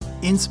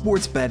In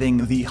sports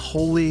betting, the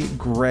holy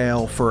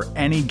grail for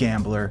any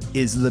gambler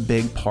is the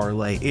big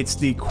parlay. It's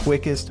the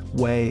quickest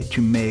way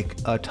to make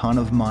a ton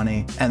of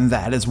money, and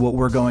that is what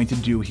we're going to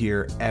do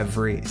here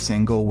every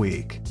single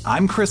week.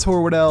 I'm Chris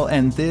Horwoodell,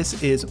 and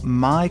this is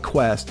my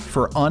quest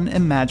for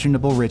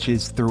unimaginable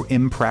riches through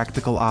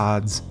impractical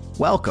odds.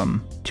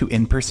 Welcome to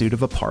In Pursuit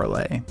of a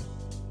Parlay.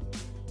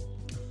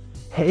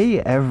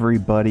 Hey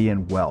everybody,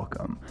 and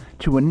welcome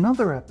to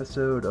another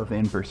episode of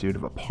In Pursuit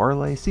of a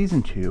Parlay,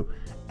 Season 2,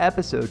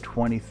 Episode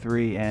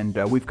 23,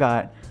 and we've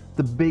got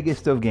the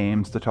biggest of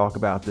games to talk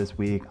about this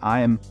week. I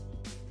am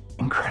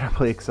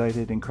incredibly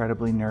excited,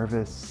 incredibly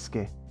nervous,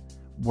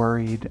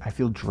 worried. I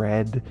feel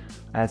dread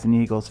as an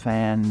Eagles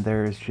fan.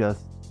 There's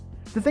just...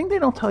 The thing they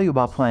don't tell you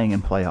about playing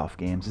in playoff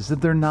games is that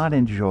they're not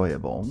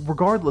enjoyable,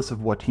 regardless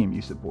of what team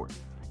you support.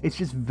 It's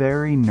just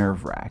very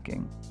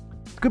nerve-wracking.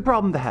 It's a good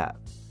problem to have,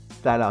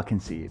 that I'll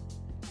concede.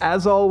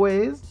 As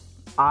always,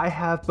 I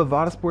have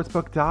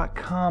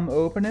BovadaSportsbook.com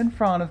open in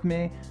front of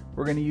me.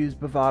 We're going to use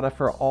Bovada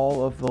for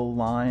all of the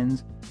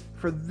lines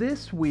for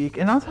this week.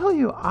 And I'll tell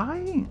you,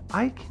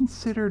 I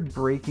considered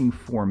breaking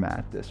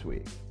format this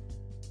week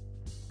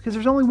because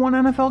there's only one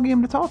NFL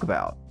game to talk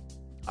about.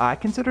 I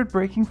considered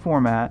breaking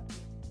format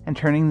and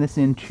turning this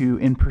into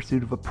In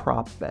Pursuit of a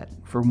Prop Bet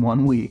for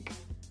 1 week.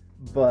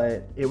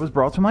 But it was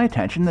brought to my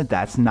attention that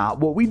that's not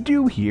what we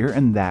do here,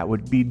 and that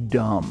would be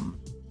dumb.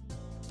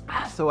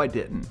 So I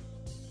didn't.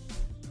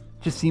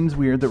 Just seems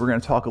weird that we're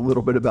going to talk a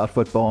little bit about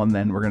football and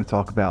then we're going to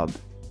talk about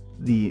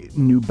the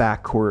new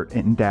backcourt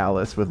in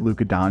Dallas with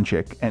Luka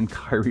Doncic and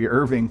Kyrie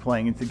Irving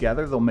playing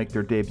together. They'll make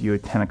their debut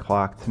at 10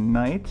 o'clock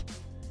tonight,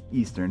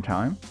 Eastern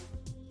time.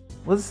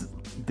 Let's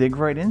dig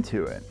right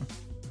into it.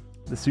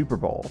 The Super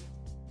Bowl.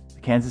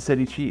 The Kansas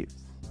City Chiefs.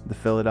 The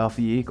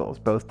Philadelphia Eagles.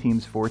 Both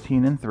teams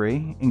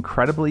 14-3.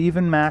 Incredibly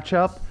even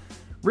matchup.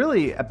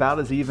 Really about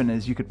as even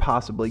as you could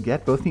possibly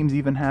get. Both teams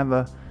even have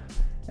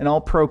an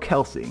all-pro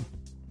Kelsey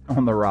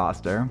on the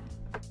roster.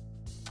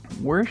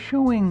 We're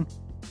showing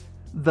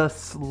the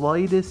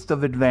slightest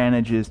of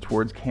advantages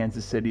towards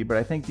Kansas City, but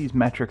I think these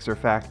metrics are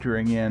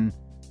factoring in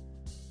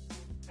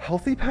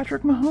healthy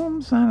Patrick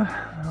Mahomes.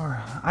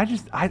 I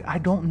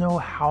don't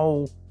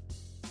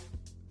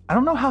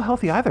know how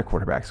healthy either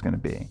quarterback's going to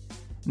be.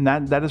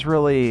 And that is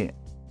really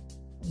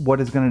what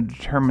is going to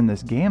determine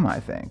this game, I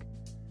think.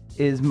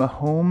 Is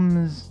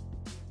Mahomes'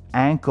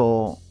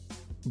 ankle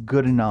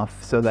good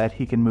enough so that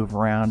he can move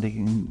around,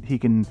 he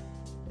can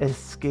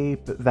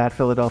escape that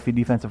Philadelphia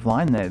defensive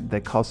line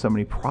that caused so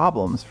many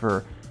problems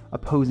for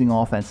opposing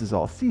offenses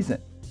all season?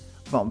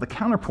 Well, the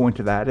counterpoint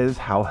to that is,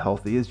 how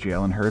healthy is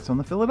Jalen Hurts on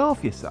the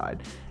Philadelphia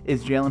side?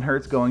 Is Jalen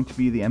Hurts going to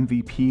be the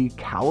MVP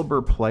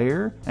caliber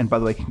player? And by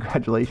the way,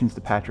 congratulations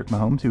to Patrick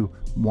Mahomes, who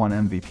won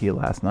MVP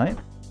last night.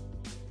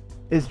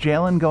 Is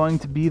Jalen going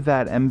to be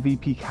that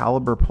MVP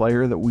caliber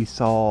player that we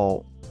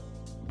saw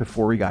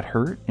before he got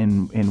hurt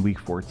in week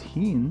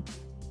 14?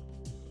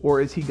 Or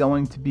is he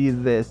going to be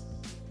this,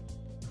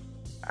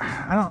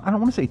 I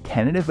don't want to say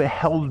tentative, but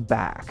held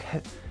back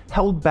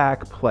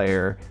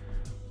player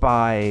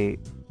by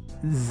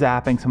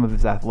zapping some of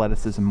his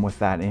athleticism with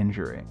that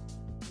injury?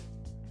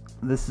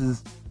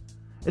 It's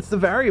the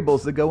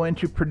variables that go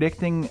into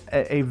predicting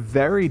a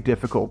very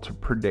difficult to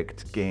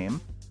predict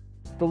game.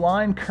 The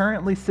line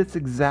currently sits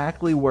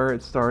exactly where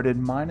it started,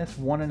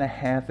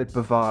 -1.5 at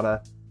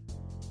Bovada.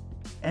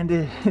 And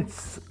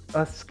it's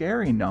a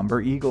scary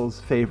number. Eagles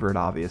favorite,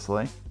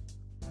 obviously.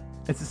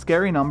 It's a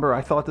scary number.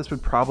 I thought this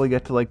would probably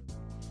get to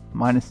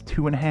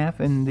 -2.5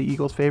 in the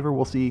Eagles' favor.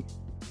 We'll see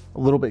a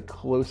little bit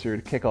closer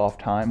to kickoff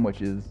time,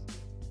 which is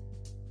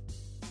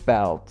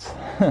about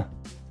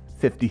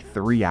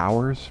 53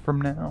 hours from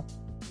now.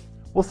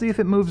 We'll see if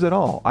it moves at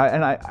all.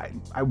 I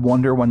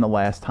wonder when the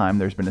last time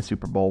there's been a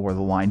Super Bowl where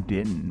the line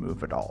didn't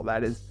move at all.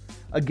 That is,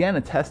 again,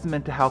 a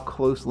testament to how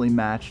closely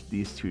matched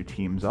these two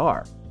teams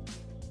are.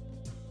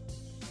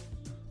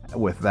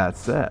 With that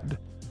said,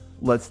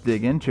 let's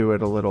dig into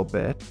it a little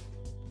bit.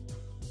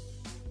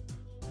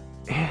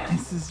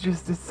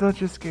 It's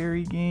such a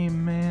scary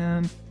game,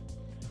 man.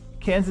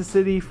 Kansas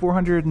City,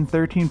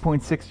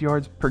 413.6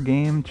 yards per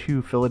game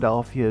to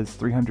Philadelphia's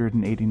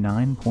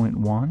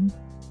 389.1.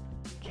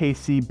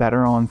 KC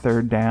better on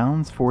third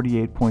downs,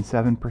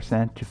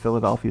 48.7% to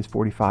Philadelphia's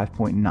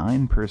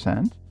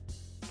 45.9%.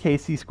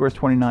 KC scores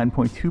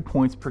 29.2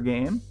 points per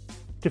game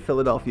to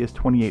Philadelphia's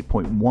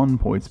 28.1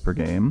 points per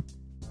game.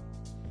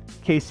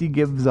 KC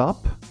gives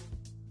up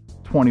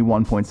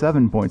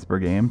 21.7 points per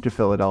game to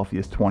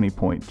Philadelphia's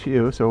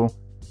 20.2, so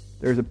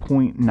there's a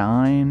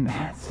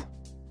 0.9.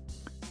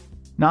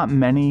 Not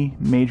many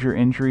major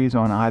injuries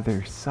on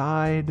either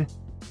side,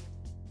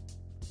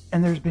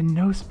 and there's been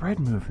no spread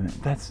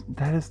movement.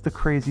 That is the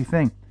crazy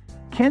thing.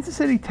 Kansas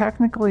City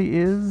technically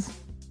is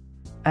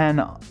and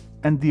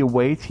the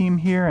away team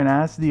here, and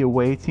as the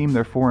away team,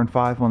 they're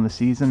 4-5 on the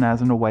season.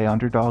 As an away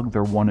underdog,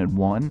 they're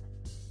 1-1.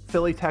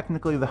 Philly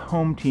technically the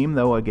home team,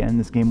 though again,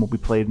 this game will be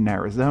played in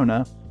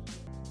Arizona.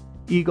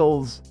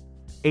 Eagles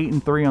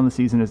 8-3 on the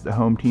season as the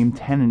home team,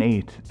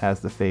 10-8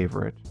 as the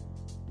favorite.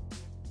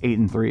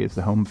 8-3 is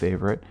the home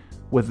favorite.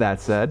 With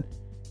that said,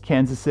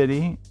 Kansas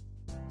City,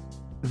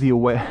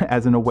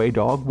 as an away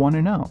dog,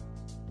 1-0.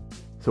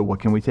 So what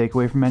can we take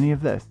away from any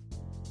of this?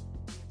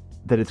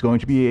 That it's going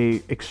to be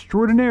a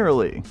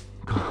extraordinarily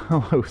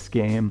close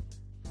game.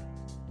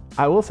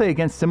 I will say,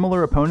 against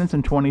similar opponents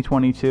in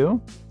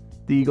 2022,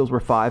 the Eagles were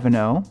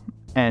 5-0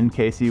 and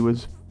KC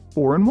was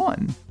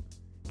 4-1.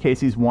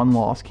 KC's one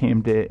loss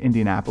came to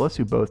Indianapolis,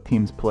 who both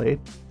teams played.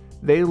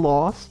 They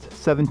lost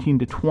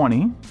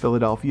 17-20.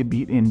 Philadelphia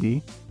beat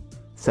Indy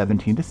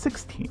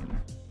 17-16.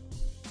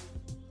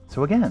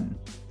 So again,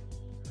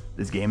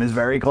 this game is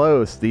very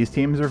close. These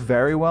teams are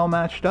very well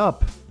matched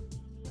up.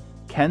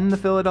 Can the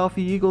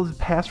Philadelphia Eagles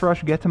pass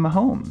rush get to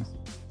Mahomes?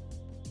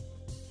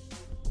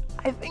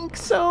 I think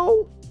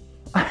so.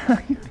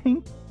 I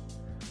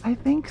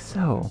think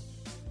so.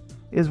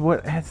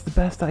 That's the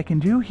best I can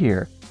do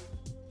here.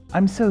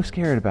 I'm so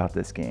scared about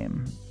this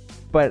game.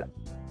 But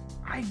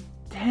I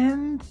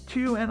tend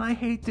to, and I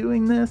hate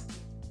doing this,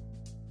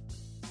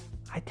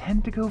 I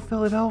tend to go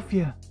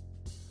Philadelphia.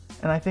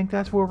 And I think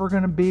that's where we're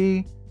going to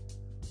be.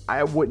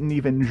 I wouldn't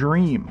even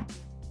dream,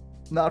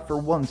 not for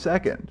 1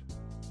 second,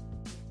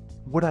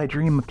 would I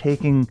dream of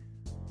taking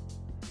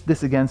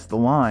this against the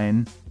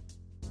line.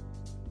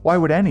 Why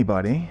would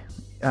anybody?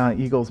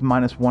 Eagles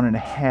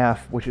 -1.5,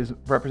 which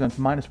represents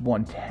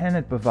 -110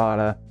 at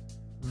Bovada,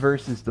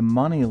 versus the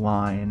money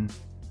line,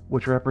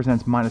 which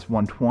represents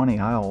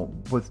 -120.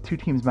 With two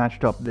teams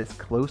matched up this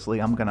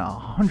closely, I'm gonna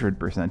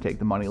 100% take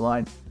the money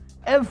line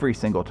every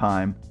single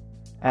time,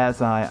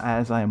 as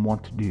I am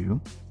wont to do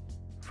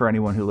for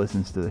anyone who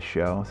listens to the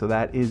show. So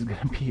that is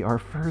gonna be our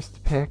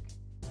first pick,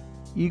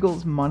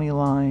 Eagles money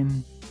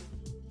line,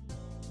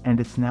 and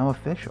it's now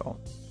official.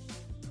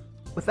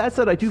 With that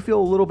said, I do feel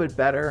a little bit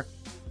better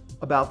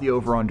about the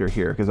over-under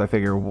here, because I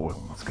figure,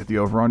 well, let's get the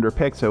over-under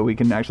pick so we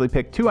can actually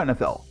pick 2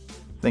 NFL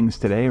things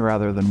today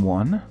rather than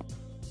 1.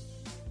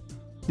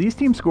 These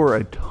teams score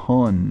a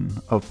ton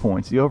of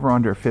points. The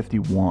over-under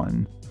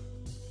 51.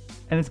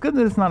 And it's good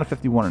that it's not a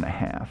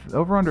 51.5.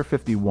 Over-under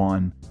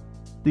 51.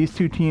 These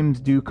two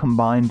teams do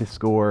combine to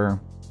score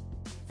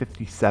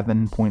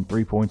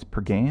 57.3 points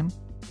per game.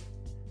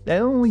 They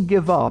only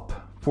give up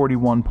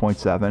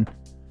 41.7.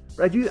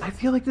 But I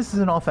feel like this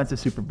is an offensive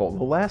Super Bowl.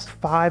 The last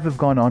 5 have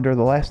gone under.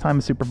 The last time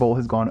a Super Bowl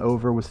has gone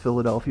over was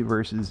Philadelphia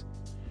versus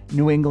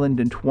New England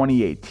in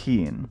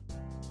 2018.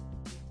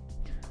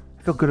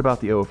 I feel good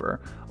about the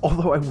over.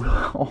 Although I will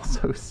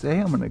also say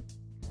I'm gonna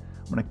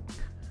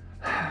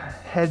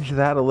hedge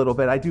that a little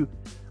bit. I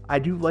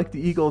do like the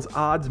Eagles'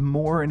 odds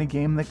more in a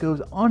game that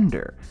goes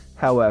under.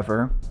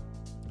 However,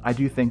 I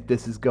do think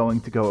this is going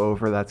to go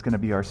over. That's going to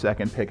be our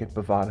second pick at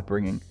Bovada,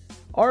 bringing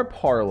our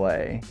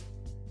parlay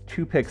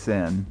 2 picks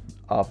in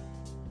up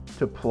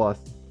to plus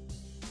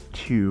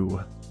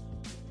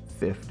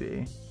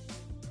 250.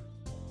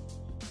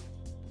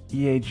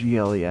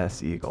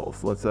 EAGLES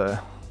Eagles. Let's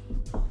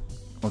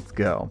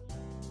go.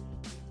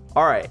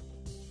 All right.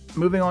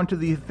 Moving on to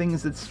the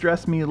things that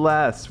stress me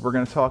less. We're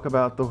going to talk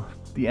about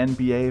the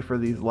NBA for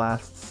these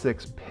last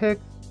 6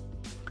 picks.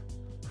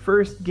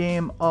 First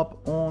game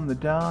up on the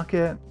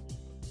docket,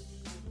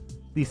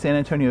 the San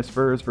Antonio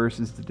Spurs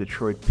versus the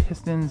Detroit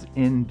Pistons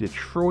in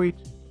Detroit.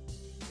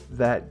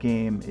 That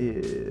game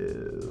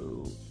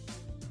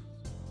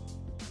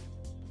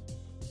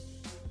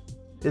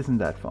isn't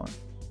that fun.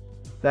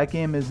 That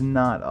game is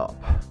not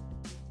up.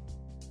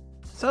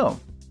 So,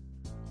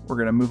 we're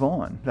going to move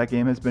on. That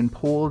game has been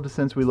pulled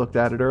since we looked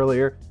at it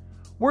earlier.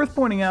 Worth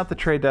pointing out, the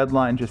trade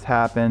deadline just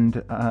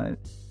happened,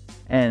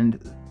 and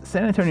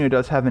San Antonio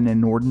does have an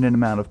inordinate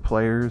amount of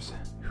players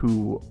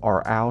who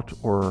are out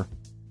or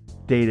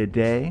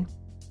day-to-day.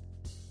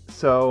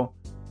 So,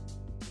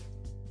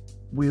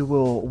 we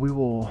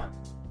will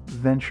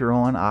venture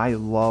on. I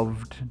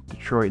loved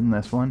Detroit in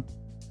this one.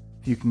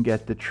 If you can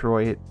get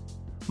Detroit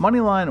money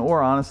line,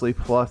 or honestly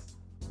plus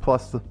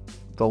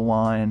the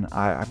line,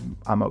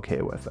 I'm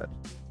okay with it.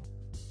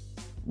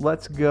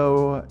 Let's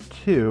go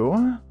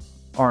to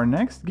our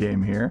next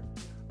game here,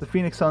 the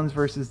Phoenix Suns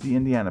versus the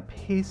Indiana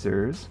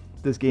Pacers.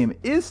 This game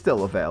is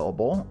still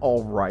available.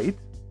 All right,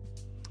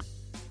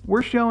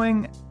 we're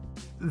showing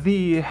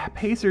the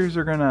Pacers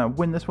are going to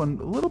win this one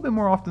a little bit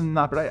more often than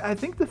not, but I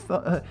think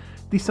the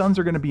Suns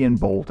are going to be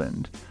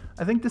emboldened.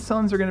 I think the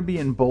Suns are going to be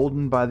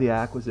emboldened by the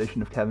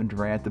acquisition of Kevin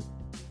Durant, the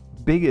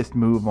biggest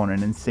move on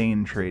an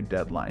insane trade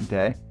deadline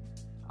day.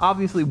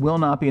 Obviously will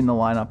not be in the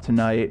lineup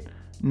tonight.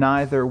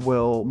 Neither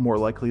will, more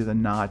likely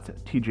than not,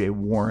 TJ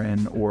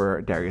Warren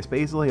or Darius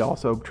Bazley,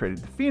 also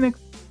traded to Phoenix.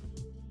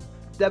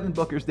 Devin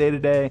Booker's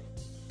day-to-day,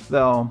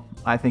 though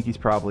I think he's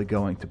probably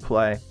going to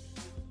play.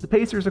 The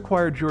Pacers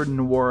acquired Jordan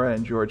Nwora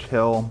and George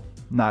Hill.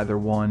 Neither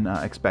one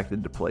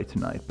expected to play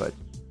tonight, but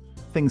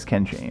things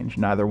can change.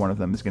 Neither one of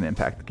them is going to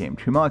impact the game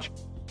too much.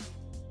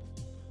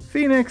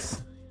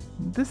 Phoenix,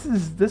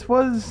 this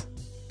was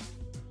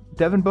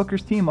Devin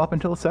Booker's team up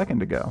until a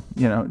second ago.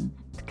 You know,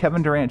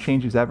 Kevin Durant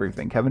changes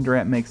everything. Kevin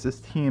Durant makes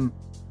this team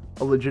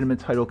a legitimate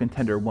title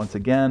contender once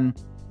again.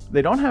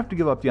 They don't have to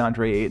give up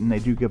DeAndre Ayton. They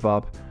do give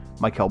up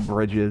Mikal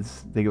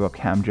Bridges. They give up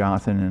Cam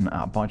Johnson and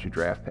a bunch of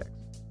draft picks.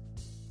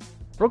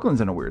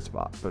 Brooklyn's in a weird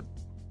spot, but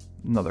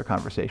another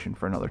conversation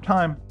for another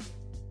time.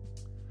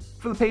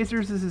 For the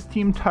Pacers, this is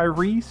Team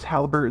Tyrese.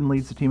 Halliburton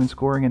leads the team in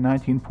scoring at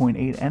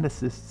 19.8 and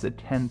assists at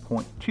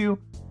 10.2.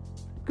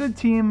 Good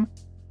team.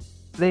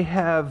 They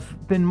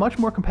have been much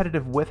more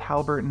competitive with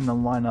Halliburton in the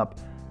lineup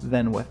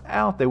than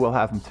without. They will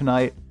have him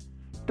tonight.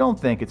 Don't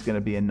think it's going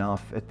to be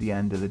enough at the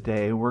end of the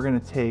day. We're going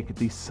to take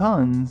the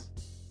Suns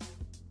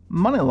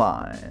money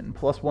line,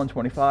 plus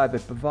 125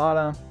 at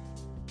Bovada,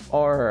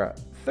 our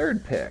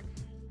third pick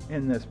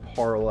in this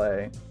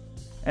parlay.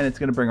 And it's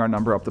going to bring our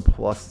number up to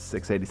plus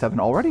 687,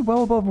 already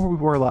well above where we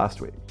were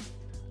last week.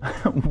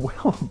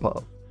 Well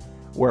above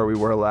where we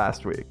were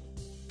last week.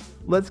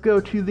 Let's go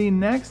to the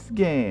next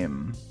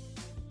game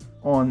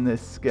on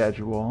this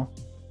schedule.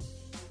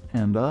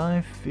 And I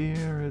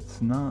fear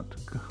it's not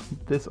good.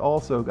 This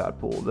also got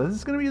pulled. This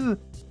is going to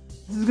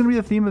be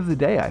the theme of the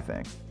day, I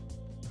think.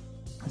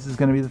 This is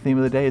going to be the theme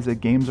of the day, is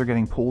that games are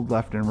getting pulled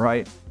left and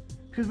right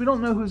because we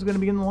don't know who's going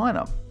to be in the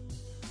lineup.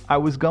 I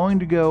was going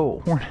to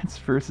go Hornets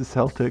versus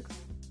Celtics,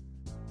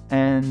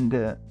 and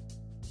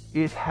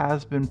it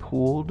has been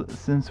pulled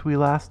since we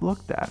last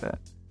looked at it.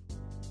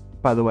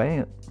 By the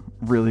way,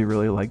 really,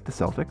 really like the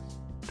Celtics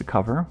to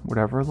cover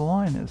whatever the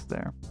line is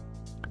there.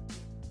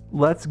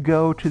 Let's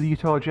go to the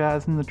Utah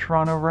Jazz and the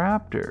Toronto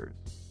Raptors,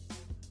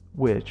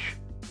 which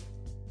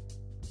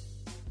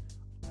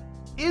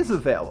is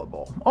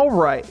available. All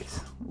right,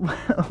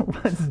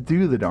 let's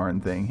do the darn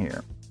thing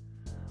here.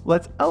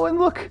 Oh, and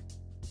look,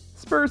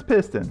 Spurs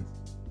Pistons.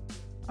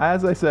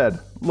 As I said,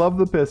 love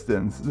the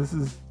Pistons. This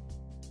is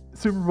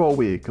Super Bowl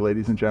week,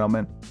 ladies and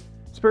gentlemen.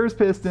 Spurs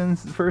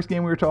Pistons, the first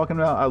game we were talking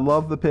about. I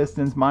love the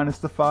Pistons, minus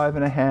the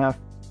 5.5.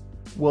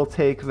 We'll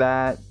take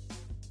that.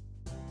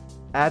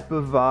 At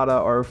Bovada,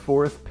 our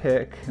fourth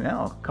pick.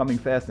 Now coming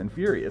fast and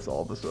furious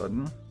all of a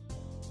sudden.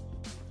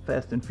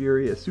 Fast and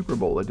Furious Super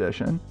Bowl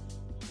edition.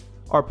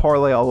 Our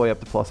parlay all the way up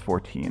to plus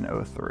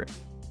 1403.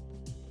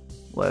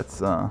 Let's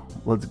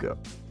go.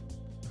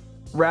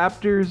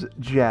 Raptors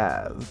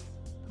Jazz.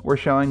 We're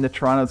showing that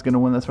Toronto's going to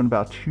win this one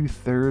about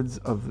 2/3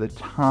 of the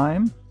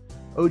time.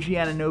 OG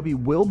Anunoby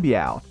will be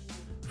out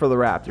for the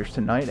Raptors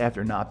tonight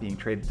after not being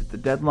traded at the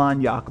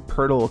deadline. Jakob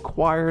Poeltl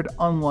acquired,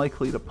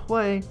 unlikely to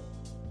play.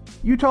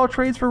 Utah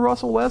trades for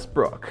Russell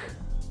Westbrook.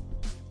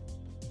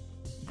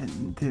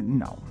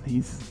 No,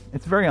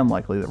 it's very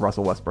unlikely that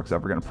Russell Westbrook's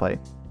ever going to play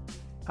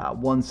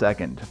 1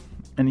 second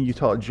in a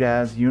Utah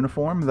Jazz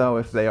uniform, though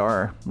if they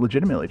are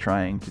legitimately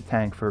trying to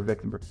tank for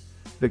Victor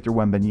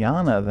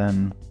Wembanyama,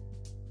 then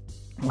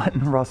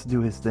letting Russ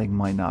do his thing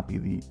might not be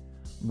the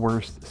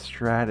worst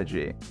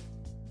strategy.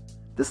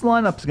 This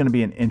lineup is going to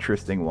be an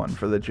interesting one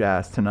for the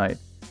Jazz tonight.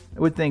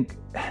 I would think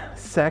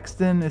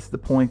Sexton is the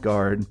point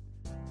guard.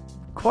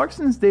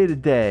 Clarkson's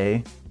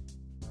day-to-day,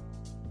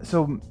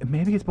 so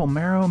maybe it's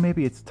Bolmero,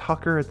 maybe it's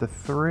Tucker at the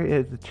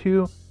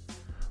 2,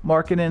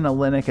 Markkanen,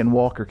 Olynyk, and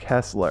Walker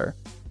Kessler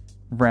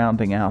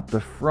rounding out the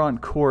front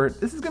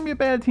court. This is going to be a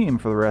bad team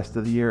for the rest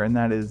of the year, and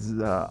that is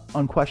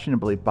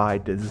unquestionably by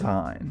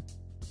design.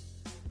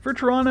 For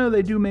Toronto,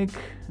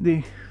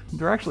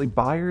 they're actually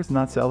buyers,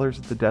 not sellers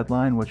at the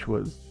deadline, which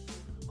was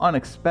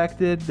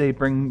unexpected. They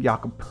bring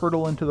Jakob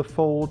Poeltl into the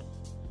fold.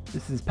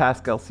 This is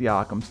Pascal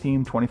Siakam's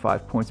team.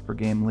 25 points per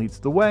game leads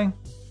the way.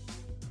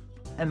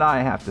 And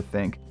I have to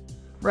think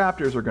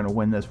Raptors are going to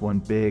win this one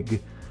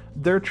big.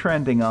 They're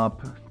trending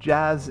up.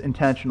 Jazz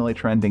intentionally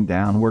trending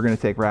down. We're going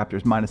to take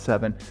Raptors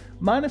 -7,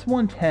 minus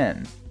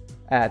 110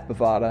 at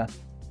Bovada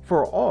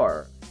for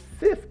our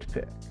fifth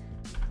pick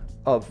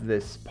of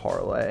this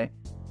parlay.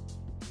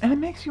 And it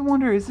makes you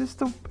wonder, is this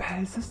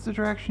the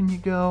direction you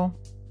go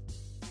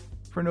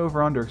for an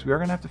over-under? Because we are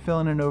going to have to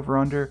fill in an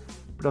over-under.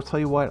 But I'll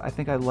tell you what, I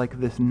think I like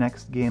this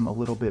next game a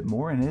little bit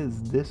more, and it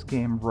is this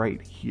game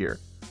right here.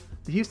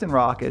 The Houston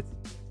Rockets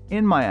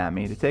in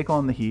Miami to take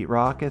on the Heat.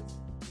 Rockets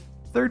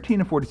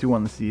 13-42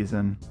 on the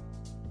season.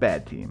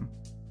 Bad team.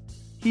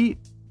 Heat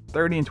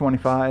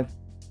 30-25.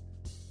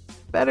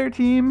 Better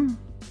team.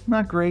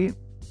 Not great.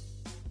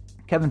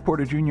 Kevin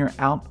Porter Jr.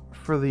 out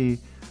for the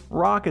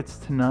Rockets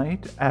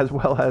tonight, as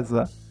well as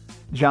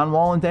John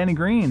Wall and Danny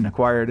Green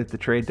acquired at the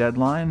trade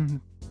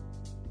deadline.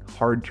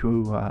 Hard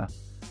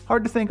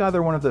to think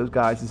either one of those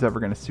guys is ever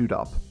going to suit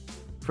up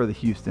for the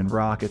Houston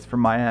Rockets. For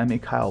Miami,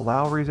 Kyle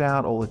Lowry's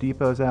out,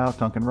 Oladipo's out,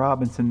 Duncan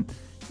Robinson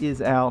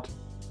is out,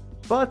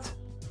 but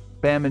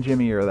Bam and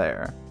Jimmy are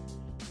there,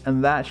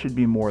 and that should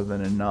be more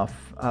than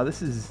enough.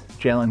 This is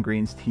Jalen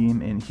Green's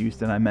team in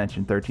Houston. I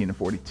mentioned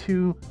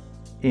 13-42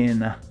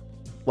 in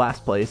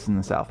last place in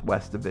the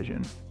Southwest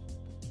Division.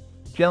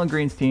 Jalen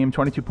Green's team,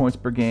 22 points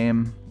per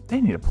game.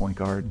 They need a point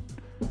guard.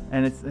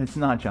 And it's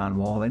not John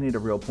Wall. They need a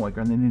real point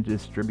guard. They need a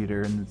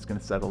distributor, and it's going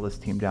to settle this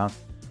team down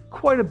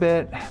quite a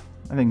bit.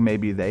 I think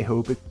maybe they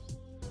hope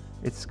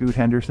it's Scoot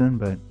Henderson,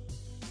 but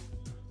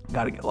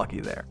got to get lucky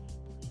there.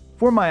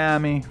 For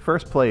Miami,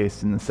 first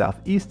place in the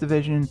Southeast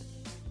Division.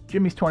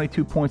 Jimmy's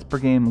 22 points per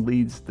game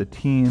leads the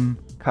team.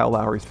 Kyle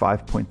Lowry's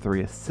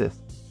 5.3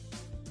 assists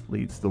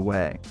leads the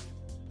way.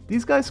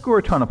 These guys score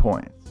a ton of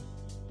points.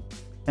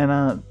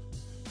 And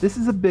this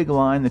is a big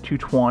line, the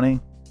 220.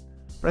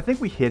 but I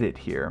think we hit it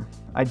here.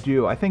 I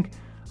do. I think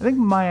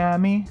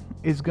Miami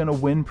is going to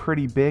win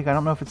pretty big. I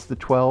don't know if it's the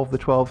 12. The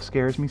 12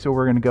 scares me, so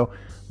we're going to go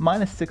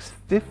minus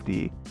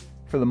 650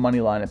 for the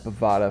money line at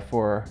Bovada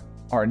for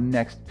our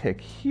next pick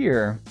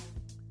here.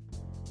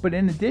 But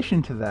in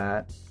addition to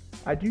that,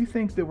 I do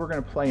think that we're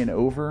going to play an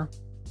over,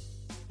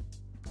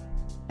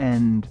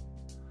 and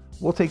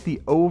we'll take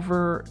the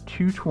over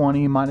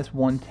 220 minus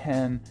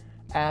 110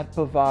 at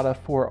Bovada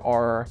for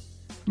our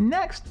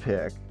next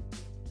pick.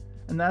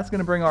 And that's going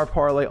to bring our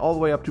parlay all the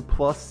way up to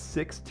plus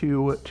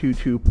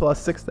 6222,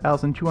 plus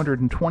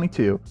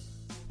 6,222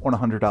 on a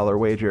 $100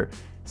 wager.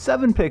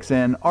 7 picks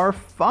in. Our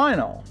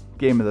final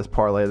game of this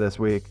parlay this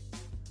week,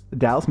 the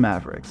Dallas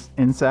Mavericks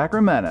in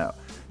Sacramento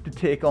to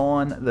take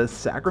on the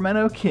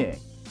Sacramento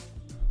Kings.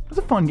 It was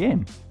a fun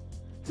game.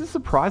 It's a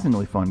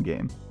surprisingly fun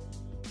game.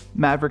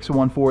 Mavericks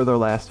won 4 of their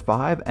last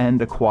 5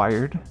 and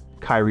acquired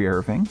Kyrie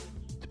Irving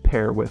to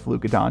pair with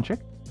Luka Doncic.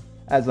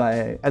 As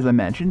I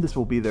mentioned, this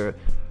will be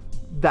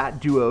that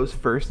duo's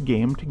first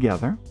game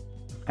together,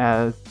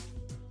 as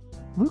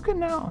Luka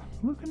now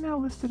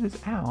listed as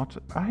out.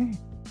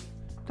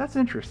 That's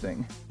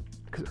interesting,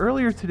 because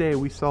earlier today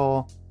we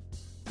saw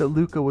that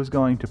Luka was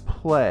going to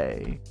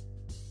play,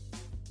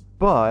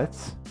 but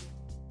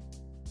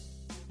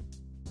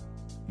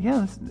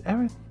yeah,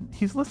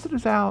 he's listed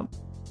as out.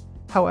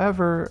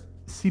 However,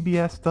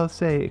 CBS does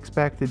say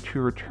expected to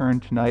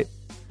return tonight.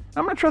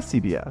 I'm going to trust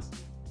CBS.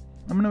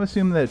 I'm going to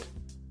assume that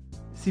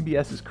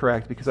CBS is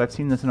correct, because I've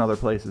seen this in other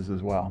places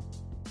as well,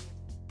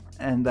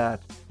 and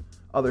that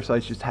other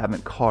sites just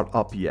haven't caught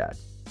up yet.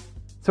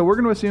 So we're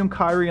going to assume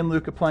Kyrie and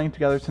Luka playing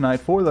together tonight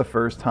for the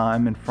first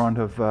time in front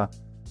of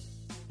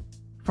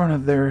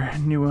their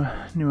new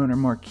owner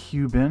Mark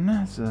Cuban.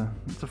 It's a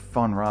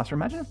fun roster.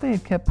 Imagine if they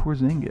had kept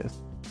Porzingis.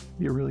 It'd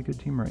be a really good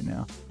team right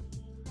now.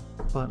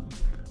 But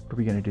what are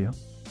we going to do?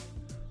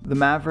 The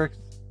Mavericks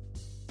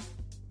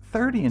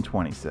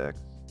 30-26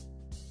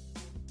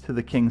 to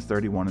the Kings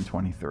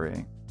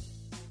 31-23.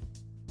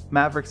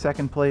 Mavericks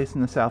second place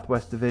in the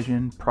Southwest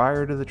Division.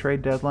 Prior to the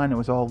trade deadline, it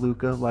was all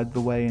Luka. Led the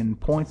way in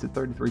points at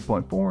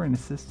 33.4 and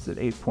assists at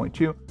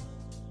 8.2.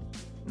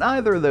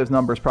 Neither of those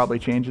numbers probably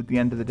change at the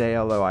end of the day,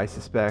 although I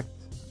suspect,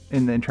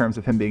 in terms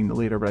of him being the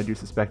leader, but I do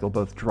suspect they'll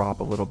both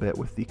drop a little bit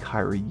with the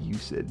Kyrie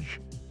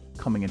usage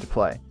coming into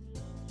play.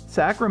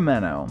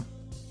 Sacramento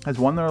has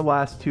won their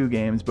last 2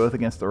 games, both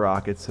against the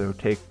Rockets, so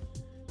take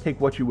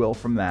what you will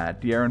from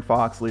that. De'Aaron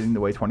Fox leading the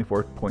way,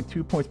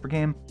 24.2 points per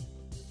game.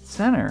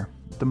 Center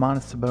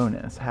Domantas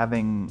Sabonis,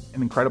 having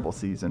an incredible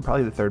season,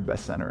 probably the 3rd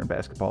best center in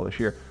basketball this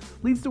year,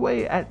 leads the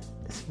way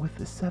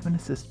with 7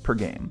 assists per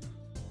game.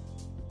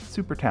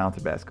 Super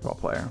talented basketball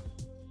player.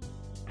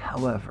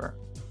 However,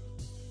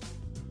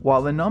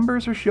 while the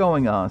numbers are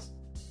showing us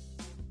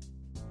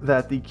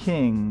that the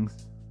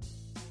Kings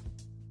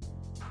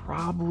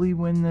probably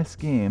win this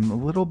game, a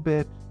little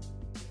bit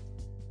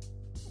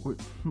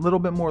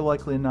more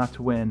likely not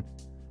to win,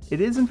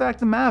 it is in fact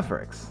the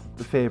Mavericks,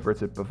 the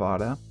favorites at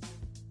Bovada.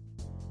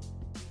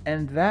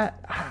 And that,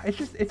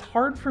 it's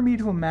hard for me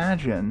to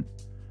imagine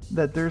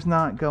that there's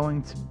not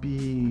going to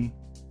be,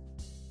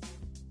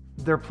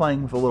 they're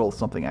playing with a little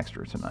something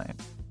extra tonight.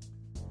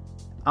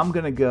 I'm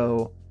going to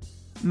go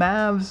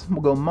Mavs.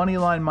 We'll go money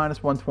line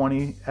minus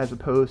 120 as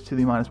opposed to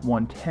the minus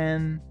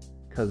 110,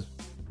 because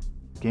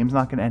the game's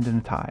not going to end in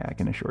a tie, I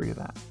can assure you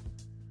that.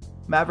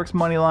 Mavericks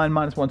money line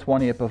minus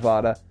 120 at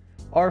Bovada.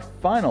 Our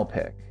final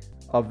pick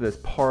of this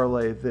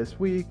parlay this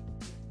week,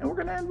 and we're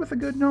going to end with a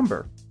good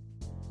number.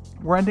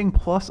 We're ending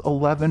plus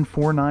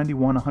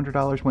 11,491.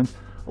 $100 wins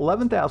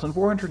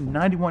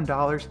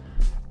 $11,491.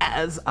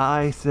 As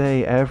I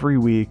say every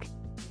week,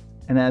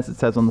 and as it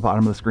says on the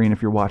bottom of the screen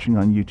if you're watching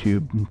on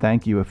YouTube, and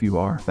thank you if you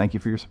are. Thank you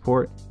for your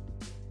support.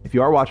 If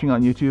you are watching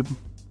on YouTube,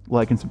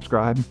 like and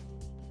subscribe.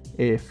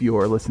 If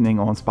you're listening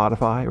on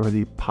Spotify or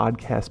the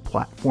podcast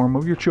platform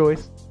of your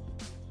choice,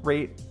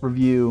 rate,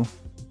 review,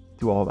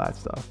 do all that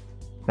stuff.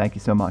 Thank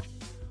you so much.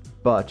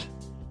 But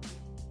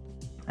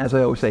as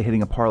I always say,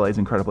 hitting a parlay is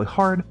incredibly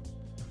hard.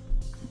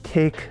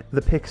 Take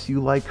the picks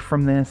you like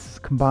from this,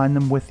 combine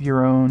them with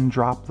your own,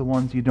 drop the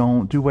ones you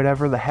don't, do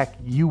whatever the heck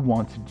you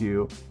want to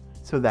do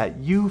so that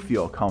you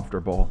feel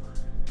comfortable.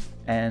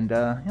 And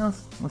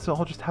let's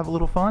all just have a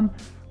little fun.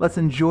 Let's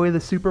enjoy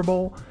the Super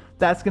Bowl.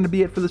 That's going to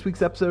be it for this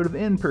week's episode of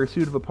In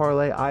Pursuit of a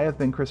Parlay. I have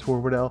been Chris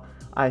Forwardell.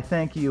 I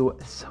thank you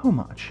so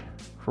much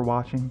for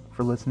watching,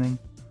 for listening,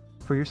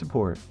 for your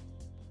support,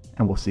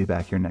 and we'll see you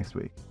back here next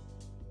week.